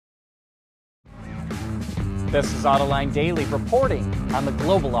This is Autoline Daily reporting on the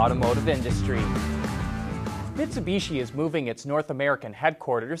global automotive industry. Mitsubishi is moving its North American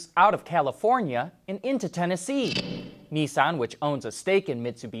headquarters out of California and into Tennessee. Nissan, which owns a stake in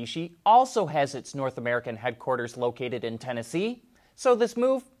Mitsubishi, also has its North American headquarters located in Tennessee, so this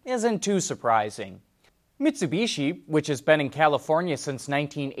move isn't too surprising. Mitsubishi, which has been in California since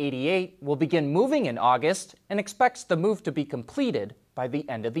 1988, will begin moving in August and expects the move to be completed by the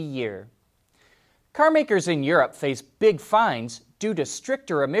end of the year. Carmakers in Europe face big fines due to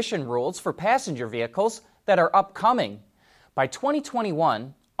stricter emission rules for passenger vehicles that are upcoming. By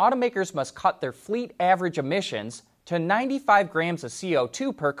 2021, automakers must cut their fleet average emissions to 95 grams of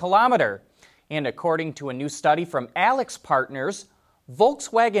CO2 per kilometer. And according to a new study from AlixPartners,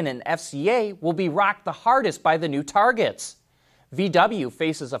 Volkswagen and FCA will be rocked the hardest by the new targets. VW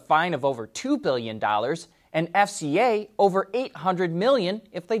faces a fine of over $2 billion and FCA over $800 million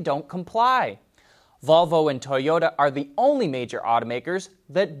if they don't comply. Volvo and Toyota are the only major automakers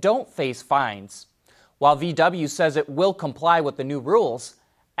that don't face fines. While VW says it will comply with the new rules,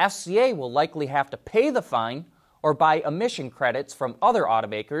 FCA will likely have to pay the fine or buy emission credits from other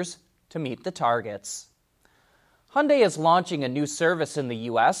automakers to meet the targets. Hyundai is launching a new service in the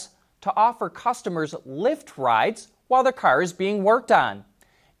U.S. to offer customers Lyft rides while their car is being worked on.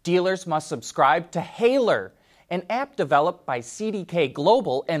 Dealers must subscribe to Hailer, an app developed by CDK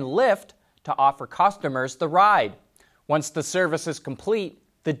Global and Lyft to offer customers the ride. Once the service is complete,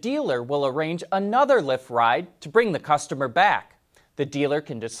 the dealer will arrange another Lyft ride to bring the customer back. The dealer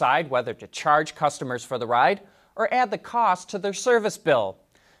can decide whether to charge customers for the ride or add the cost to their service bill.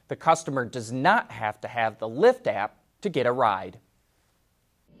 The customer does not have to have the Lyft app to get a ride.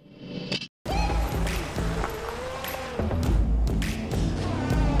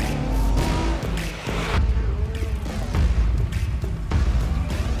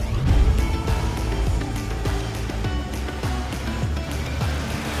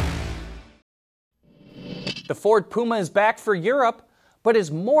 The Ford Puma is back for Europe, but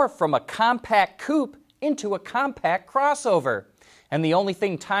is morphed from a compact coupe into a compact crossover. And the only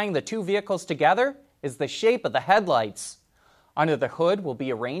thing tying the two vehicles together is the shape of the headlights. Under the hood will be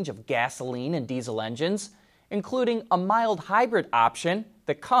a range of gasoline and diesel engines, including a mild hybrid option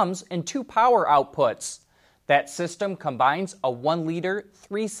that comes in two power outputs. That system combines a 1-liter,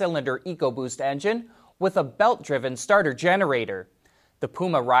 3-cylinder EcoBoost engine with a belt-driven starter generator. The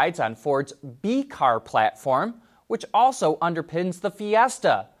Puma rides on Ford's B-Car platform, which also underpins the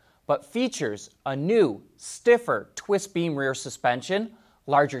Fiesta, but features a new, stiffer twist-beam rear suspension,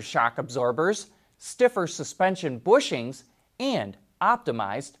 larger shock absorbers, stiffer suspension bushings, and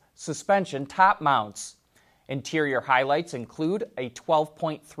optimized suspension top mounts. Interior highlights include a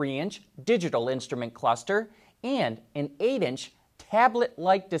 12.3-inch digital instrument cluster and an 8-inch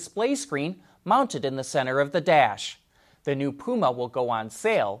tablet-like display screen mounted in the center of the dash. The new Puma will go on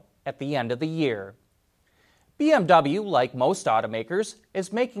sale at the end of the year. BMW, like most automakers,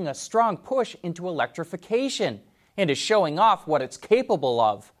 is making a strong push into electrification and is showing off what it's capable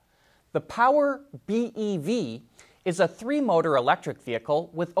of. The Power BEV is a 3-motor electric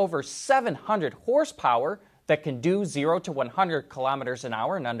vehicle with over 700 horsepower that can do 0 to 100 kilometers an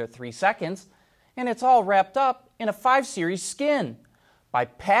hour in under 3 seconds, and it's all wrapped up in a 5 Series skin. By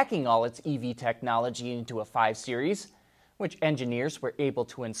packing all its EV technology into a 5 Series, which engineers were able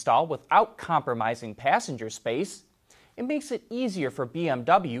to install without compromising passenger space, it makes it easier for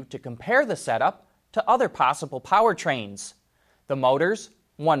BMW to compare the setup to other possible powertrains. The motors,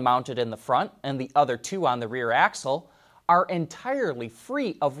 one mounted in the front and the other two on the rear axle, are entirely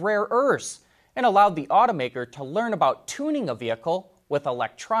free of rare earths and allowed the automaker to learn about tuning a vehicle with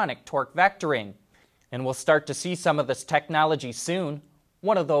electronic torque vectoring. And we'll start to see some of this technology soon.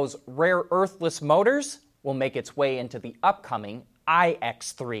 One of those rare earthless motors will make its way into the upcoming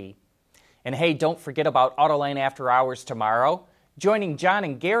iX3. And hey, don't forget about Autoline After Hours tomorrow. Joining John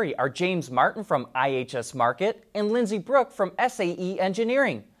and Gary are James Martin from IHS Markit and Lindsay Brooke from SAE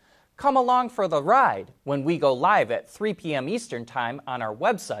Engineering. Come along for the ride when we go live at 3 p.m. Eastern Time on our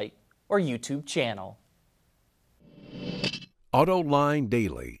website or YouTube channel. Autoline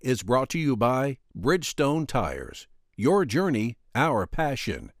Daily is brought to you by Bridgestone Tires, your journey, our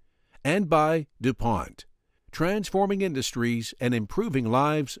passion, and by DuPont, transforming industries and improving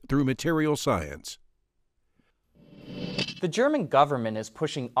lives through material science. The German government is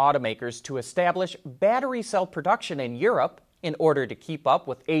pushing automakers to establish battery cell production in Europe in order to keep up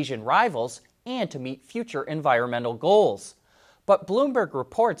with Asian rivals and to meet future environmental goals. But Bloomberg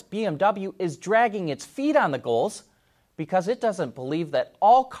reports BMW is dragging its feet on the goals because it doesn't believe that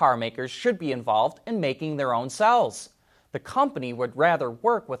all car makers should be involved in making their own cells. The company would rather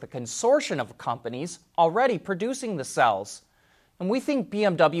work with a consortium of companies already producing the cells. And we think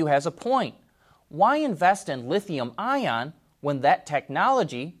BMW has a point. Why invest in lithium-ion when that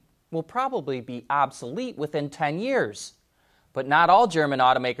technology will probably be obsolete within 10 years? But not all German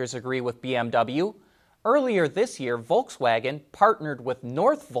automakers agree with BMW. Earlier this year, Volkswagen partnered with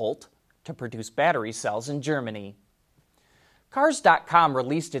Northvolt to produce battery cells in Germany. Cars.com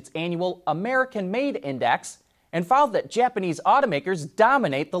released its annual American Made Index and found that Japanese automakers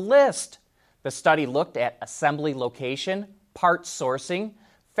dominate the list. The study looked at assembly location, parts sourcing,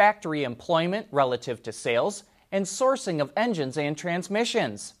 factory employment relative to sales, and sourcing of engines and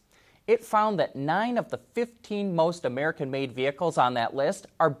transmissions. It found that 9 of the 15 most American-made vehicles on that list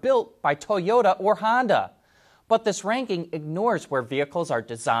are built by Toyota or Honda. But this ranking ignores where vehicles are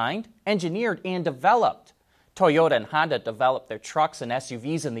designed, engineered, and developed. Toyota and Honda develop their trucks and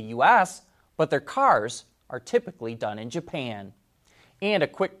SUVs in the U.S., but their cars are typically done in Japan. And a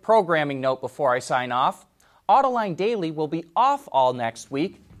quick programming note before I sign off. Autoline Daily will be off all next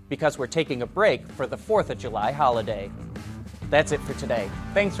week because we're taking a break for the 4th of July holiday. That's it for today.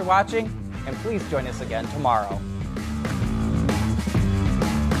 Thanks for watching, and please join us again tomorrow.